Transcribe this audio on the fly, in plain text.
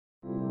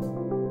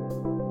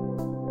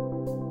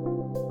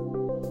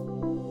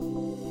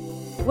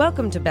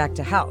Welcome to Back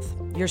to Health,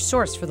 your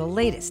source for the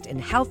latest in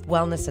health,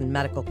 wellness, and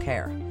medical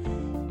care.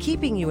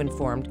 Keeping you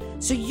informed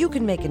so you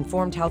can make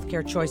informed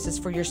healthcare choices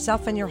for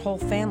yourself and your whole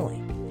family.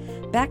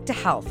 Back to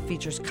Health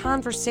features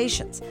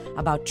conversations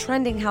about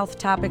trending health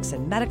topics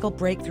and medical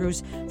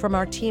breakthroughs from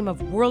our team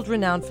of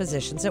world-renowned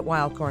physicians at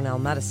Weill Cornell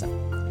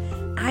Medicine.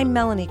 I'm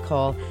Melanie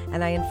Cole,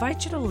 and I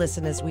invite you to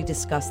listen as we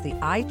discuss the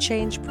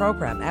iChange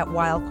program at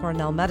Weill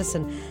Cornell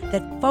Medicine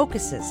that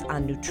focuses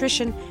on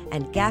nutrition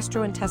and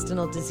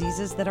gastrointestinal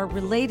diseases that are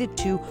related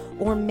to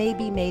or may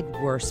be made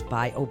worse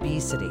by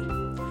obesity.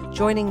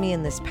 Joining me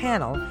in this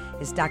panel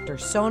is Dr.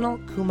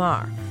 Sonal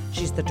Kumar.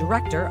 She's the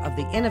director of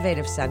the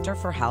Innovative Center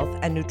for Health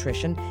and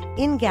Nutrition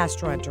in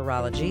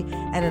Gastroenterology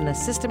and an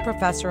assistant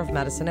professor of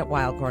medicine at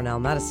Weill Cornell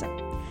Medicine.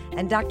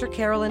 And Dr.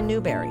 Carolyn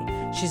Newberry.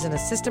 She's an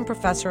assistant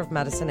professor of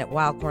medicine at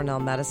Weill Cornell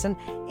Medicine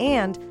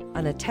and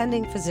an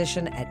attending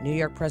physician at New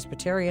York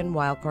Presbyterian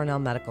Weill Cornell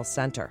Medical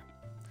Center.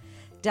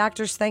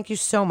 Doctors, thank you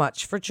so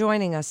much for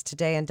joining us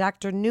today. And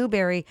Dr.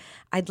 Newberry,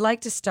 I'd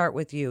like to start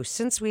with you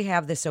since we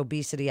have this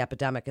obesity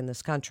epidemic in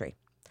this country.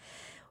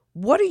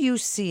 What are you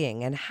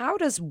seeing, and how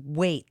does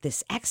weight,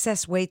 this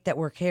excess weight that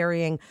we're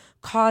carrying,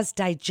 cause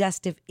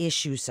digestive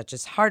issues such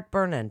as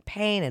heartburn and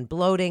pain and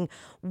bloating?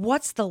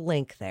 What's the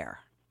link there?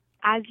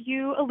 As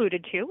you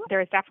alluded to,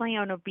 there is definitely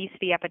an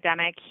obesity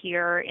epidemic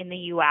here in the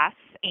U.S.,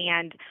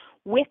 and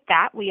with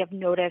that, we have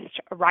noticed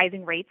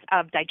rising rates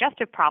of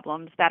digestive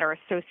problems that are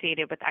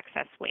associated with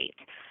excess weight.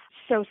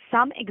 So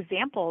some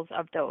examples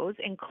of those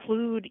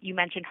include, you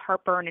mentioned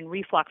heartburn and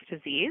reflux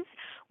disease,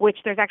 which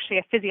there's actually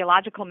a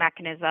physiological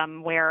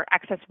mechanism where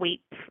excess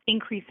weight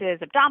increases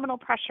abdominal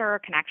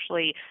pressure, can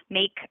actually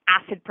make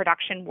acid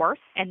production worse,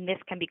 and this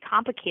can be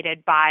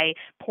complicated by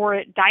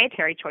poor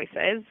dietary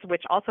choices,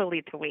 which also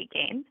lead to weight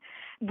gain.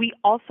 We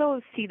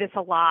also see this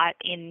a lot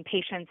in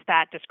patients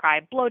that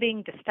describe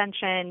bloating,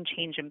 distension,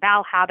 change in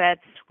bowel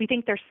habits. We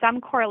think there's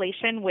some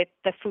correlation with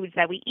the foods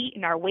that we eat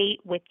and our weight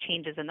with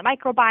changes in the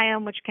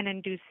microbiome, which can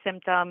induce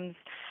symptoms,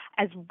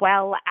 as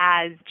well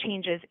as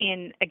changes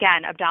in,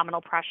 again,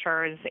 abdominal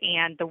pressures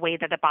and the way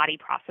that the body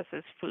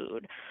processes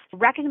food.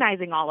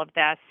 Recognizing all of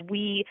this,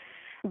 we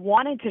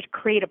wanted to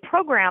create a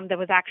program that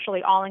was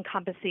actually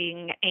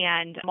all-encompassing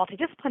and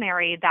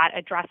multidisciplinary that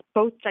addressed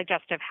both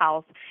digestive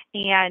health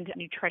and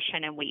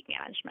nutrition and weight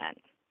management.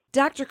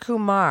 Dr.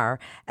 Kumar,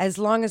 as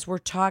long as we're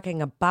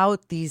talking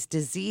about these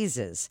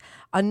diseases,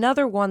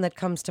 another one that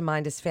comes to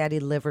mind is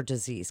fatty liver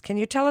disease. Can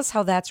you tell us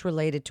how that's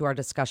related to our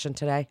discussion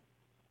today?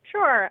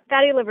 Sure.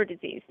 Fatty liver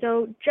disease.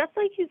 So just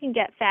like you can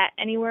get fat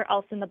anywhere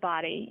else in the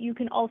body, you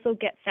can also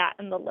get fat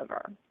in the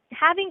liver.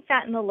 Having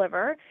fat in the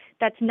liver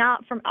that's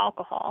not from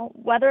alcohol,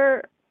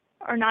 whether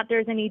or not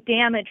there's any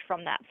damage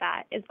from that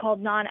fat, is called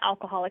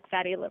non-alcoholic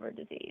fatty liver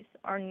disease,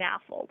 or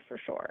NAFLD for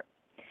short.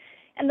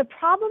 And the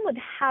problem with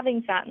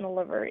having fat in the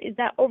liver is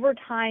that over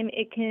time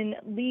it can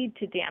lead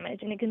to damage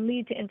and it can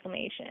lead to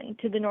inflammation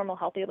to the normal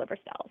healthy liver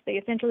cells. They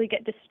essentially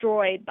get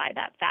destroyed by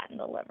that fat in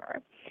the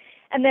liver.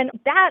 And then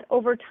that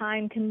over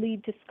time can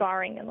lead to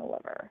scarring in the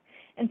liver.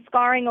 And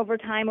scarring over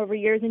time, over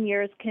years and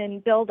years, can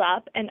build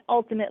up and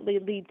ultimately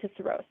lead to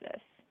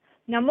cirrhosis.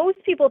 Now,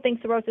 most people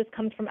think cirrhosis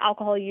comes from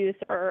alcohol use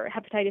or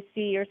hepatitis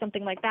C or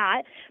something like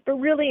that, but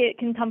really it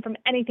can come from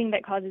anything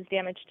that causes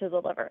damage to the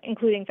liver,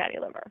 including fatty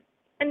liver.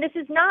 And this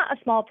is not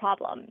a small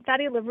problem.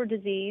 Fatty liver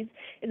disease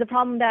is a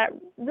problem that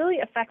really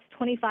affects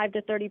 25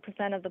 to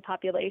 30% of the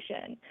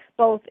population,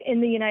 both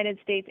in the United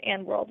States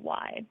and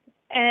worldwide.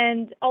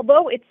 And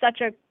although it's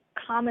such a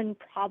common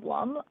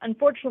problem,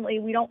 unfortunately,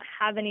 we don't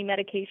have any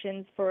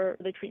medications for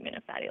the treatment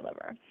of fatty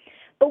liver.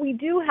 But we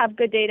do have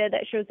good data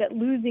that shows that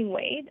losing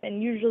weight,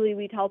 and usually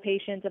we tell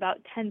patients about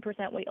 10%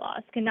 weight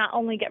loss, can not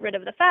only get rid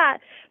of the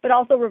fat, but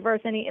also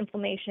reverse any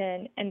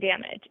inflammation and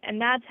damage.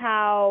 And that's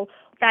how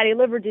fatty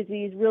liver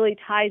disease really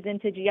ties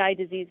into GI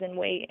disease and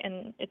weight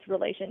and its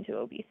relation to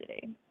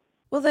obesity.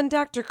 Well, then,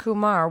 Dr.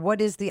 Kumar, what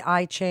is the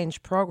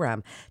iChange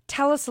program?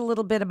 Tell us a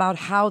little bit about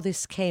how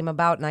this came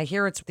about, and I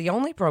hear it's the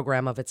only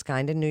program of its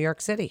kind in New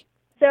York City.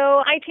 So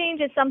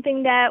iChange is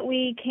something that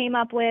we came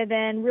up with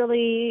and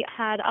really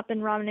had up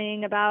and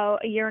running about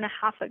a year and a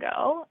half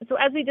ago. So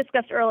as we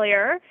discussed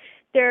earlier,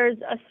 there's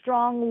a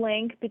strong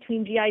link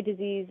between GI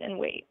disease and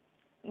weight.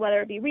 Whether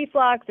it be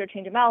reflux or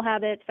change in bowel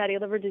habits, fatty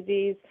liver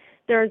disease,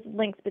 there's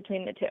links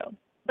between the two.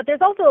 But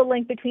there's also a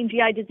link between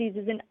GI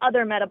diseases and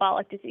other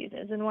metabolic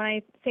diseases. And when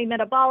I say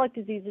metabolic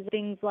diseases,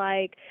 things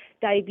like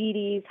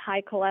diabetes,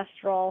 high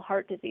cholesterol,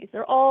 heart disease,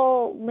 they're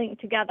all linked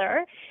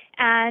together.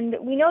 And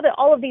we know that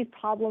all of these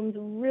problems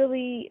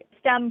really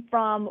stem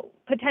from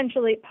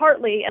potentially,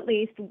 partly at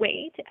least,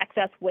 weight,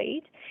 excess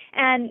weight.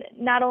 And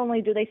not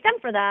only do they stem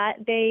from that,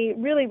 they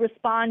really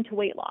respond to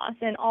weight loss.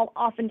 And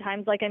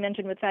oftentimes, like I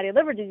mentioned with fatty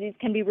liver disease,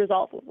 can be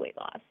resolved with weight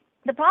loss.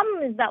 The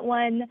problem is that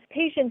when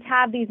patients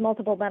have these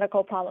multiple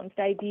medical problems,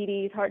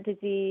 diabetes, heart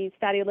disease,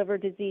 fatty liver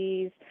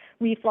disease,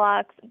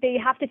 reflux, they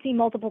have to see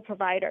multiple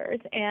providers,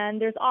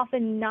 and there's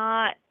often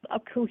not a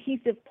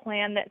cohesive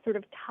plan that sort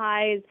of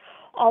ties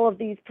all of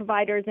these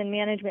providers and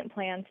management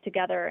plans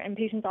together, and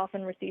patients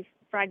often receive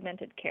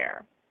fragmented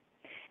care.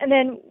 And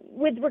then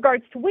with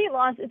regards to weight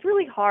loss, it's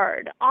really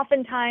hard.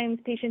 Oftentimes,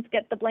 patients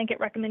get the blanket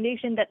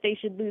recommendation that they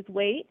should lose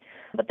weight,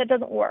 but that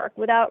doesn't work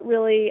without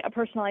really a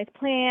personalized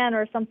plan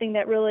or something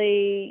that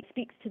really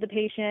speaks to the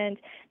patient,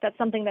 that's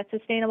something that's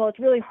sustainable. It's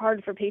really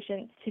hard for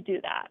patients to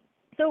do that.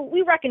 So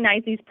we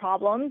recognize these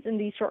problems and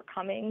these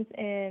shortcomings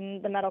in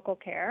the medical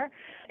care,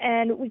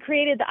 and we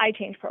created the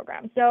iChange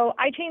program. So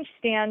iChange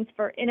stands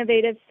for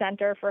Innovative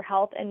Center for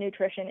Health and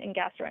Nutrition in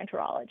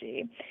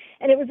Gastroenterology.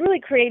 And it was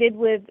really created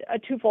with a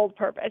twofold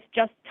purpose,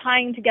 just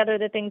tying together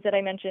the things that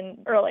I mentioned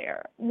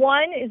earlier.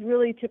 One is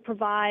really to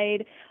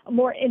provide a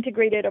more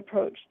integrated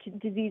approach to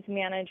disease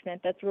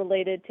management that's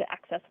related to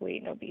excess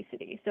weight and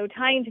obesity. So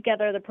tying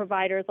together the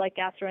providers like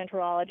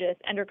gastroenterologists,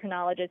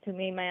 endocrinologists who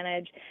may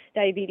manage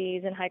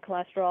diabetes and high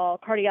cholesterol,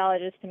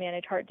 cardiologists to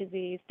manage heart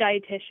disease,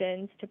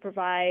 dietitians to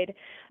provide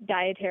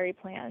dietary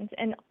plans.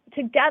 And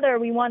together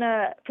we want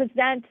to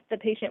present the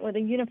patient with a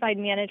unified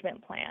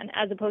management plan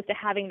as opposed to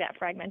having that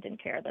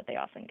fragmented care that they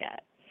often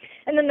get.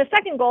 And then the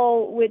second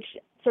goal, which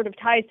sort of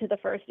ties to the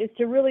first, is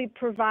to really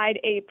provide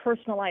a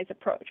personalized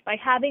approach. By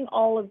having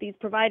all of these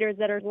providers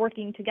that are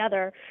working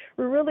together,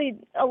 it really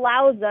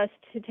allows us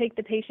to take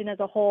the patient as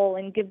a whole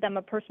and give them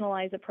a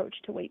personalized approach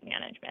to weight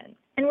management.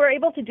 And we're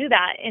able to do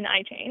that in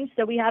iChange.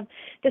 So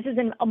this is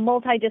a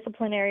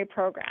multidisciplinary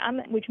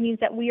program, which means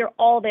that we are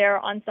all there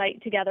on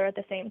site together at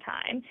the same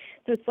time.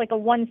 So it's like a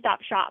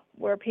one-stop shop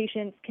where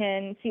patients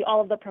can see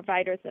all of the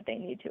providers that they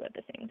need to at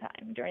the same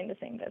time during the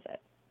same visit.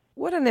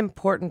 What an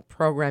important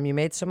program. You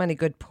made so many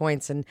good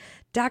points. And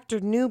Dr.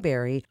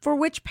 Newberry, for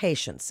which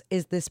patients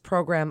is this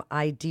program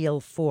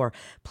ideal for?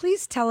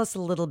 Please tell us a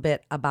little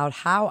bit about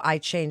how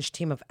iChange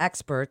team of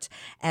experts,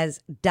 as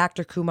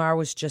Dr. Kumar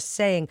was just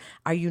saying,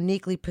 are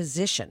uniquely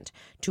positioned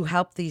to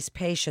help these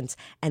patients.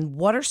 And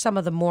what are some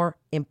of the more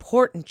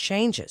important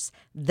changes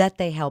that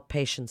they help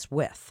patients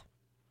with?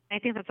 I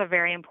think that's a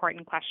very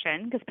important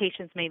question because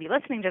patients may be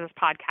listening to this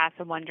podcast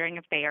and wondering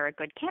if they are a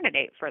good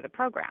candidate for the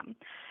program.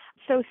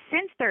 So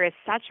since there is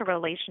such a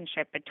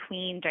relationship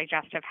between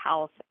digestive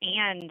health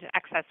and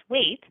excess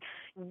weight,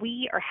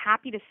 we are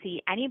happy to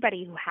see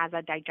anybody who has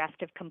a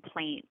digestive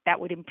complaint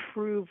that would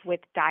improve with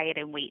diet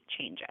and weight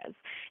changes.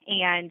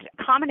 And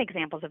common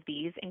examples of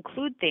these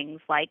include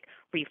things like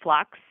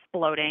reflux,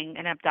 bloating,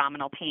 and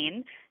abdominal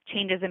pain,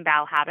 changes in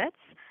bowel habits,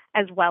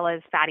 as well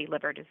as fatty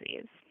liver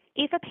disease.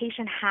 If a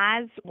patient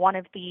has one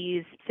of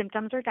these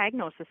symptoms or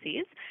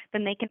diagnoses,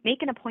 then they can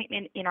make an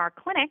appointment in our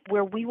clinic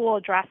where we will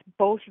address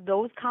both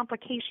those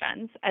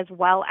complications as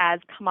well as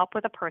come up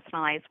with a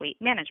personalized weight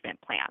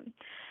management plan.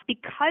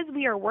 Because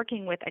we are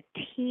working with a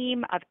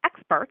team of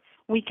experts,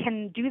 we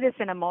can do this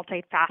in a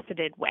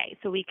multifaceted way.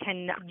 So we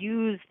can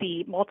use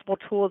the multiple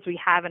tools we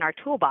have in our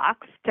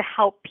toolbox to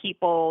help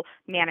people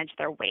manage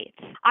their weight.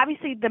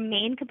 Obviously, the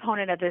main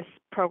component of this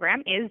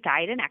program is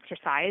diet and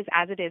exercise,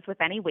 as it is with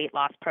any weight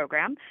loss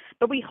program,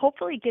 but we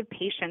hopefully give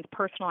patients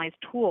personalized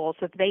tools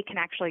so that they can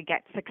actually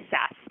get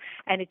success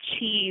and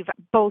achieve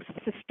both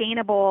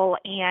sustainable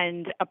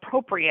and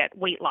appropriate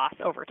weight loss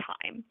over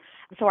time.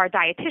 So our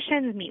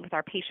dietitians meet with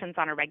our patients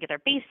on a regular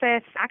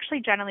basis,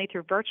 actually generally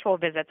through virtual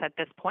visits at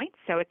this point,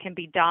 so it can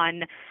be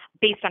done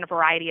based on a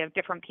variety of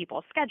different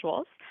people's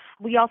schedules.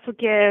 We also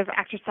give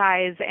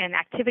exercise and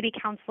activity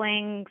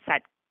counseling,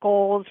 set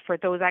goals for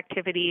those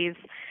activities.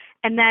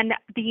 And then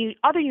the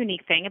other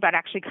unique thing about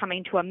actually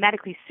coming to a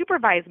medically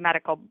supervised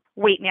medical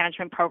weight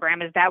management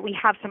program is that we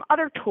have some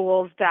other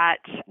tools that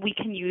we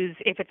can use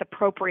if it's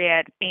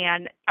appropriate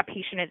and a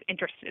patient is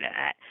interested in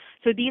it.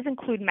 So these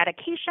include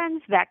medications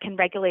that can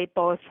regulate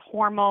both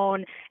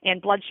hormone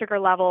and blood sugar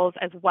levels,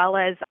 as well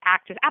as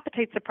act as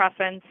appetite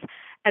suppressants,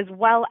 as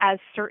well as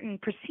certain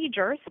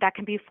procedures that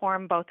can be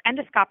performed both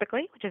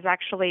endoscopically, which is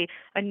actually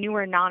a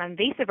newer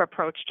non-invasive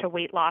approach to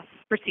weight loss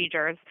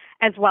procedures,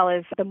 as well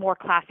as the more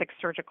classic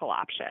surgical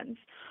options.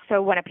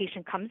 So when a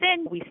patient comes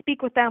in, we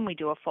speak with them, we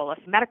do a full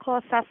medical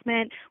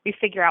assessment, we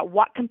figure out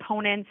what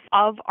components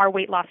of our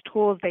weight loss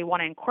tools they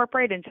want to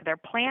incorporate into their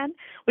plan,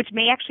 which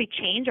may actually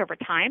change over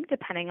time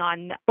depending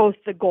on both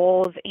the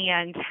goals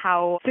and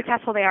how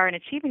successful they are in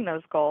achieving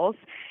those goals.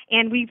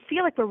 And we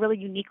feel like we're really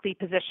uniquely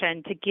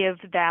positioned to give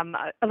them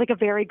a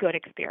very good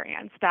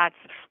experience that's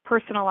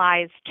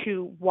personalized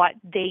to what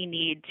they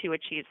need to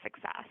achieve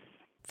success.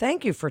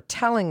 Thank you for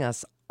telling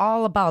us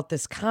all about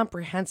this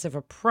comprehensive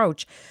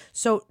approach.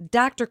 So,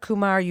 Dr.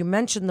 Kumar, you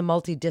mentioned the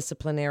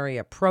multidisciplinary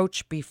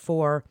approach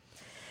before.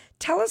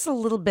 Tell us a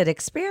little bit,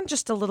 expand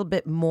just a little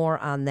bit more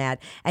on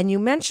that. And you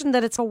mentioned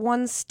that it's a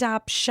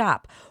one-stop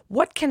shop.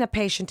 What can a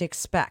patient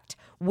expect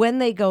when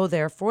they go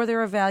there for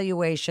their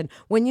evaluation?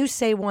 When you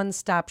say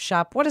one-stop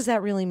shop, what does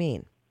that really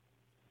mean?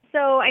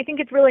 So I think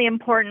it's really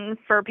important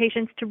for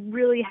patients to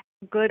really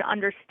good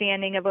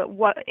understanding of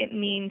what it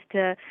means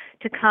to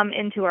come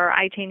into our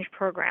iChange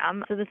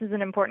program. So this is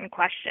an important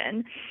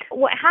question.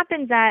 What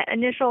happens at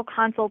initial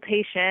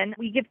consultation,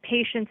 we give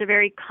patients a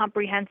very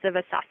comprehensive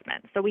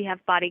assessment. So we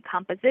have body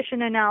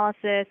composition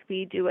analysis,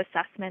 we do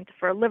assessment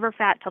for liver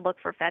fat to look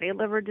for fatty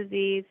liver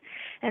disease,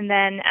 and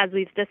then as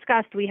we've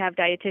discussed, we have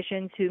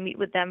dietitians who meet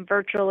with them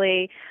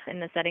virtually in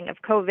the setting of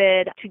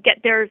COVID to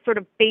get their sort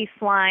of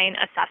baseline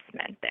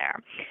assessment there.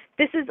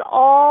 This is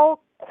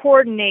all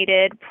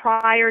coordinated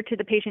prior to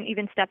the patient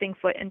even stepping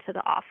foot into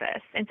the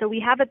office. And so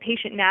we have a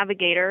patient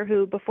navigator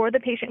who, before the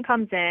patient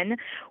comes in,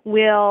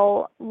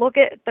 will look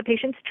at the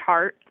patient's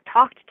chart,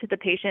 talk to the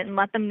patient and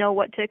let them know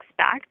what to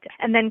expect,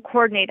 and then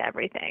coordinate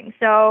everything.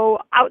 So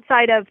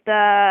outside of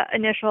the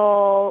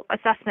initial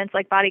assessments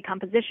like body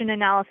composition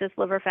analysis,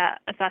 liver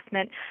fat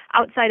assessment,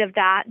 outside of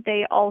that,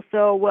 they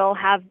also will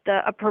have the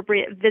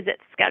appropriate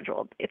visits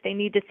scheduled. If they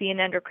need to see an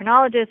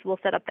endocrinologist, we'll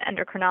set up the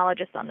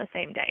endocrinologist on the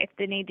same day. If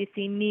they need to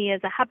see me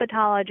as a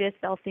hepatologist,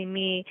 they'll see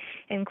me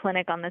in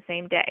clinic on the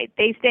same day.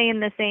 They stay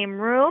in the same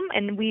room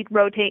and we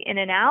rotate in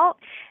and out,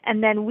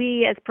 and then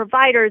we as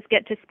providers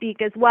get to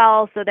speak as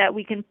well so that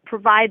we can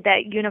provide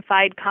that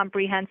unified,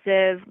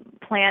 comprehensive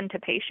plan to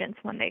patients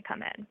when they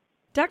come in.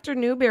 Dr.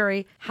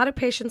 Newberry, how do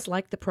patients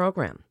like the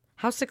program?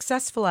 How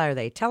successful are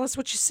they? Tell us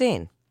what you've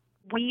seen.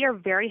 We are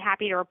very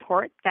happy to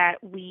report that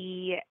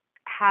we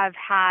have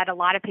had a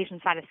lot of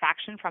patient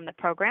satisfaction from the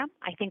program.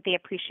 I think they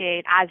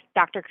appreciate, as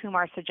Dr.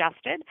 Kumar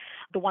suggested,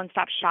 the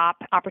one-stop shop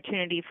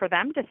opportunity for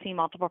them to see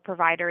multiple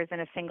providers in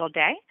a single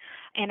day.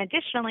 And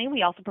additionally,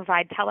 we also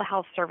provide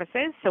telehealth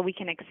services so we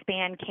can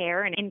expand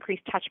care and increase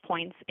touch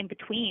points in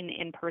between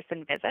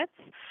in-person visits.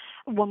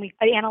 When we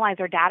analyze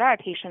our data, our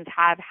patients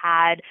have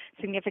had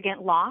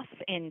significant loss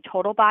in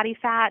total body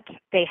fat.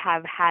 They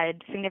have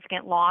had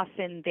significant loss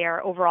in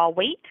their overall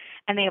weight,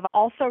 and they have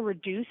also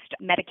reduced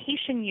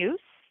medication use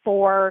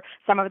for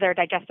some of their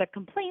digestive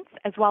complaints,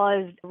 as well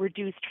as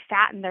reduced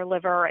fat in their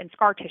liver and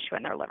scar tissue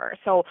in their liver.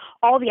 So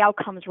all the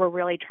outcomes we're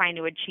really trying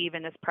to achieve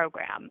in this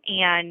program.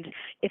 And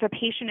if a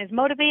patient is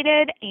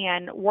motivated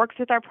and works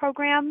with our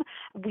program,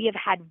 we have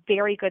had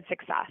very good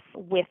success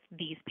with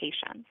these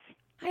patients.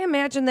 I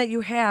imagine that you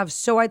have,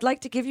 so I'd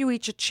like to give you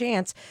each a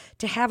chance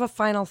to have a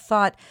final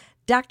thought.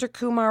 Dr.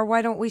 Kumar,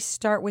 why don't we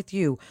start with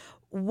you?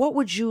 What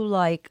would you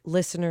like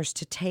listeners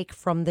to take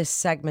from this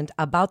segment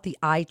about the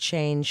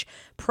iChange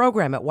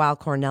program at Weill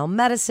Cornell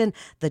Medicine,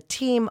 the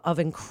team of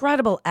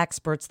incredible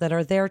experts that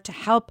are there to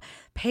help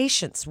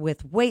patients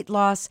with weight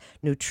loss,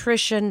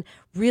 nutrition,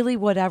 really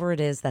whatever it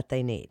is that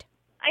they need?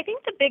 I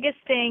think the biggest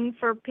thing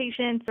for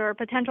patients or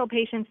potential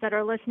patients that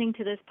are listening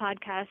to this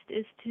podcast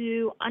is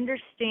to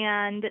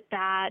understand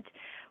that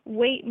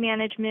weight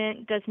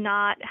management does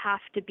not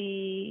have to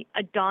be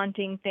a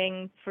daunting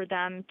thing for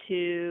them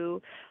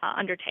to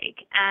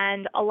undertake.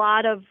 And a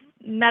lot of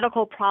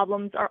medical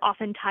problems are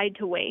often tied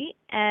to weight.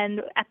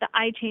 And at the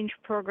iChange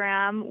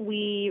program,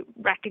 we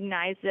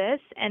recognize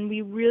this, and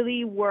we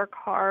really work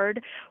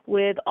hard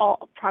with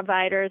all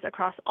providers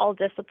across all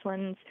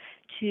disciplines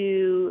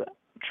to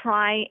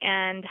try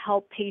and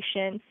help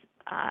patients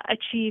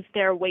achieve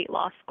their weight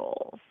loss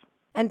goals.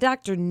 And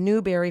Dr.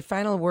 Newberry,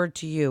 final word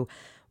to you.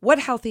 What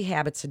healthy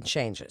habits and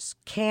changes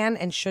can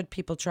and should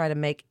people try to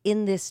make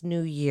in this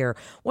new year?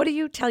 What do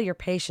you tell your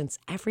patients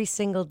every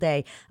single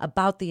day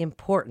about the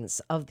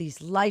importance of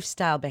these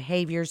lifestyle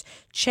behaviors,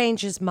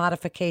 changes,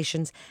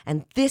 modifications,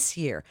 and this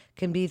year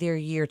can be their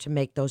year to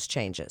make those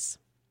changes?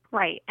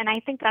 Right, and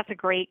I think that's a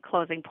great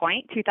closing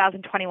point.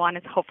 2021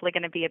 is hopefully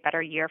going to be a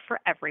better year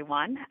for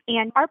everyone.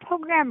 And our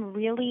program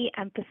really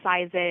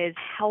emphasizes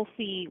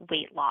healthy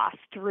weight loss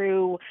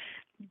through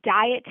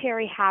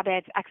dietary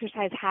habits,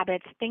 exercise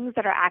habits, things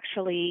that are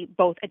actually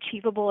both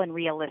achievable and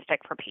realistic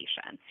for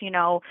patients. You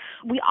know,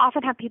 we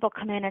often have people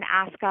come in and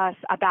ask us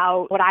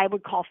about what I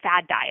would call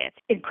fad diets,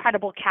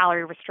 incredible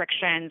calorie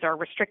restrictions or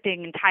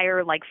restricting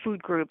entire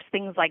food groups,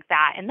 things like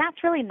that. And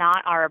that's really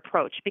not our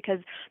approach because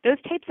those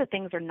types of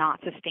things are not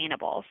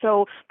sustainable.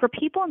 So for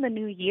people in the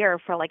new year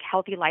for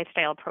healthy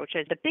lifestyle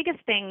approaches, the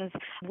biggest things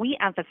we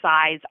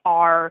emphasize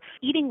are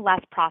eating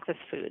less processed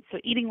foods. So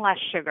eating less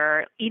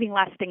sugar, eating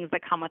less things that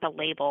come with a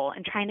label,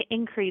 and trying to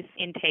increase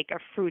intake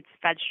of fruits,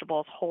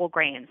 vegetables, whole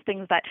grains,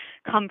 things that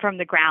come from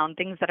the ground,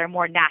 things that are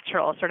more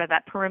natural, sort of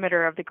that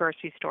perimeter of the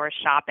grocery store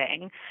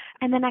shopping.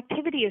 And then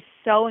activity is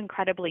so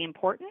incredibly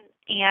important.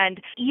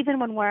 And even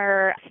when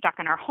we're stuck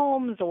in our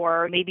homes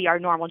or maybe our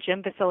normal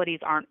gym facilities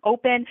aren't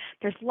open,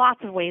 there's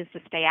lots of ways to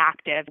stay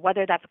active,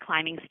 whether that's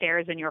climbing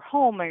stairs in your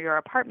home or your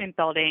apartment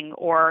building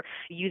or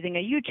using a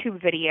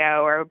YouTube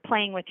video or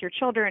playing with your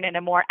children in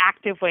a more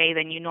active way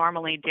than you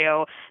normally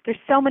do. There's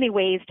so many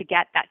ways to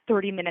get that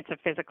 30 minutes of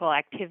physical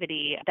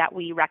activity that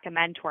we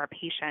recommend to our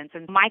patients.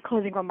 And my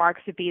closing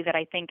remarks would be that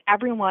I think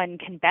everyone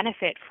can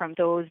benefit from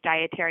those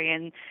dietary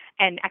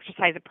and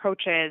exercise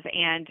approaches,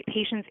 and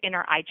patients in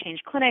our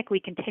iChange clinic,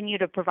 we continue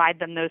to provide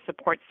them those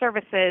support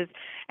services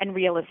and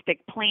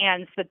realistic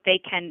plans so that they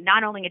can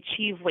not only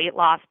achieve weight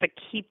loss, but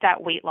keep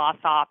that weight loss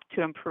off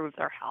to improve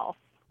their health.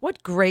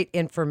 What great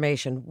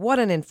information. What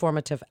an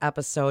informative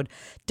episode.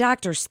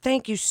 Doctors,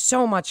 thank you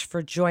so much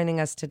for joining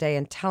us today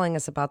and telling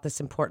us about this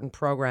important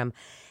program.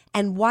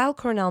 And Weill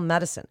Cornell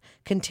Medicine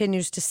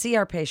continues to see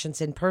our patients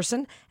in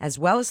person as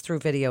well as through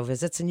video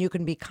visits, and you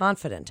can be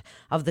confident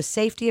of the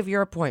safety of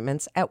your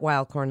appointments at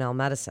Weill Cornell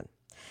Medicine.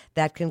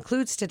 That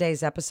concludes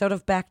today's episode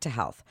of Back to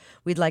Health.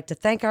 We'd like to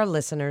thank our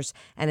listeners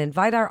and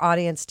invite our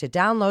audience to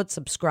download,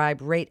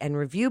 subscribe, rate, and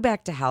review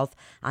Back to Health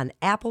on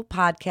Apple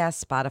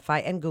Podcasts,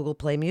 Spotify, and Google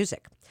Play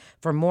Music.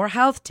 For more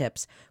health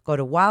tips, go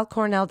to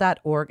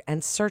weillcornell.org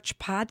and search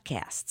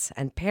podcasts.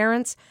 And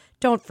parents,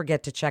 don't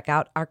forget to check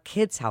out our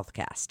Kids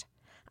Healthcast.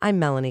 I'm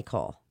Melanie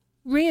Cole.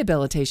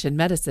 Rehabilitation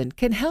medicine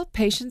can help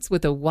patients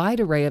with a wide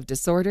array of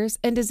disorders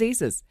and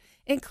diseases,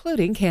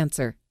 including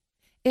cancer.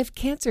 If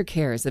cancer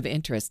care is of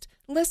interest,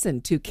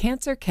 listen to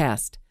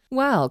CancerCast,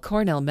 Weill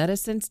Cornell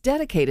Medicine's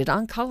dedicated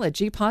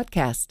oncology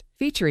podcast,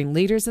 featuring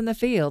leaders in the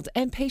field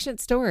and patient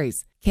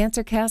stories.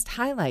 CancerCast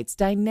highlights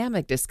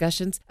dynamic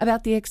discussions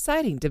about the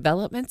exciting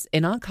developments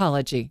in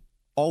oncology.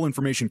 All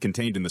information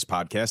contained in this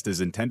podcast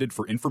is intended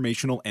for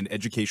informational and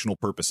educational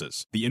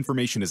purposes. The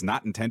information is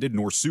not intended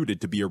nor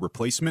suited to be a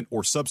replacement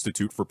or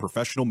substitute for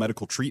professional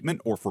medical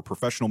treatment or for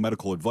professional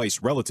medical advice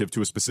relative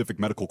to a specific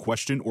medical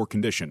question or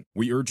condition.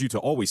 We urge you to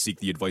always seek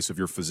the advice of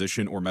your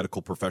physician or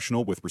medical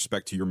professional with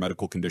respect to your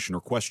medical condition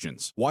or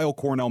questions. Weill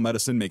Cornell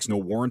Medicine makes no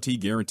warranty,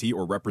 guarantee,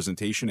 or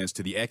representation as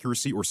to the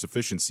accuracy or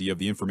sufficiency of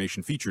the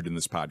information featured in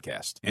this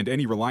podcast, and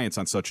any reliance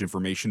on such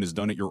information is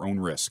done at your own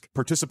risk.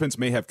 Participants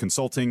may have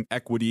consulting,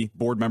 equity,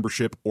 board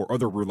membership, or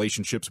other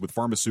relationships with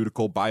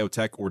pharmaceutical,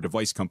 biotech, or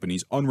device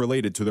companies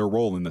unrelated to their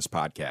role in this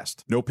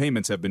podcast. No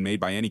payments have been made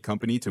by any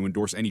company to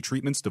endorse any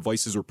treatments,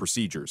 devices, or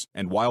procedures,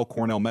 and Weill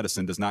Cornell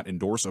Medicine does not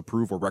endorse,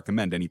 approve, or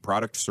recommend any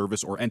product,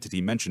 service, or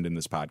entity mentioned in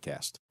this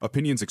podcast.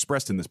 Opinions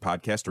expressed in this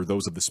podcast are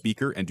those of the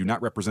speaker and do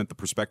not represent the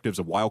perspectives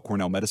of Weill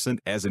Cornell Medicine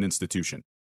as an institution.